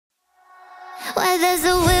Where there's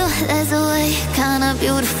a will, there's a way, kinda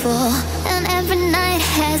beautiful. And every night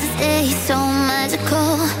has its day, so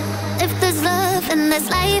magical. If there's love and there's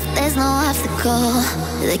life, there's no obstacle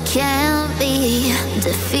that can't be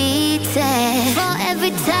defeated. For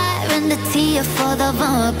every tyrant, a tear for the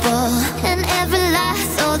vulnerable. And every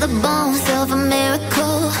loss, all the bones of a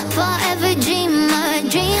miracle. For every dreamer, a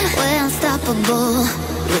dream, we're unstoppable.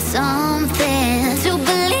 With something to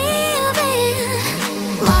believe in.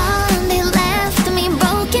 Monday left me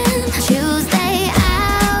broken. Tuesday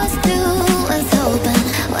I was through with open.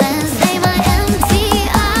 Wednesday my empty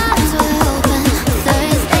arms were open.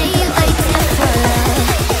 Thursday waiting for love,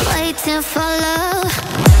 waiting for love.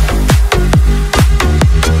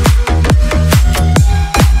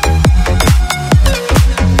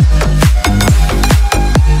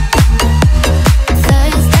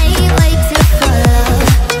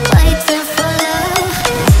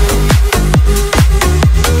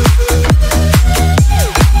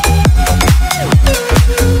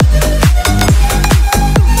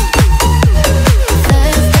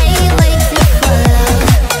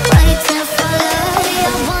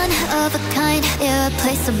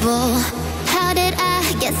 How did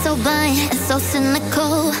I get so blind and so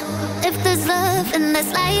cynical? If there's love and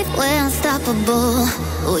there's life, we're unstoppable.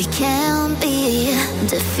 We can't be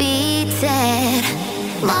defeated.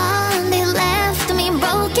 Monday left me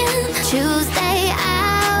broken. Tuesday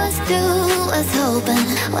I was through with open.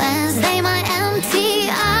 Wednesday my empty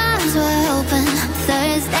arms were open.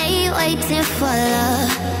 Thursday waiting for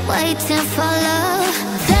love, waiting for love.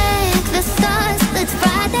 Thank the stars, it's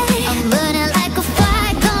Friday. I'm burning